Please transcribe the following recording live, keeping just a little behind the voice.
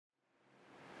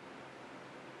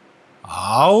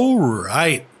All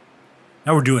right.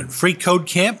 Now we're doing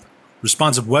FreeCodeCamp,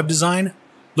 responsive web design,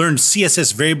 learn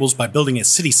CSS variables by building a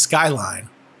city skyline.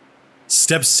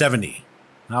 Step 70.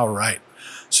 All right.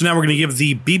 So now we're going to give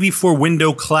the BB4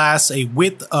 window class a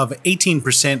width of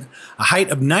 18%, a height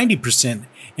of 90%,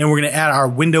 and we're going to add our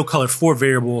window color 4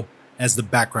 variable as the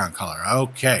background color.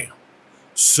 Okay.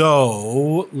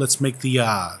 So let's make the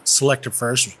selector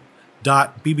first.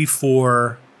 Dot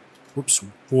BB4, whoops,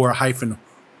 4 hyphen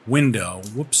window,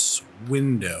 whoops,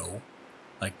 window,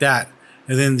 like that.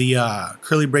 And then the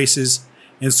curly braces.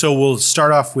 And so we'll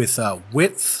start off with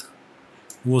width.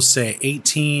 We'll say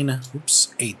 18,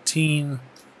 whoops, 18%.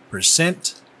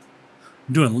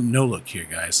 I'm doing no look here,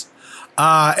 guys.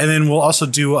 And then we'll also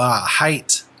do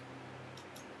height,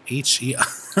 H-E,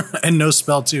 and no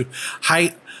spell too.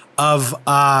 Height of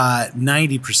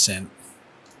 90%,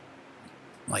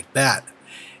 like that.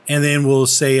 And then we'll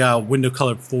say window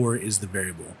color 4 is the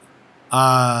variable.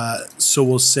 So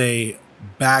we'll say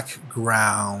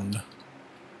background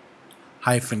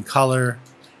hyphen color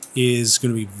is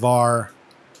going to be var.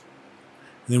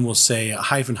 Then we'll say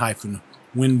hyphen hyphen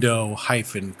window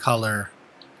hyphen color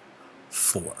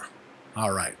 4.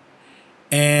 All right.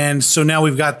 And so now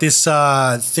we've got this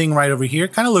thing right over here.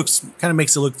 Kind of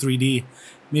makes it look 3D.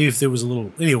 Maybe if there was a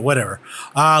little, anyway, whatever.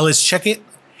 Let's check it.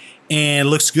 And it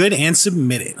looks good and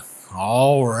submit it.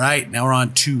 All right. Now we're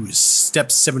on to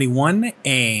step 71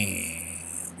 and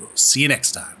we'll see you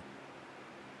next time.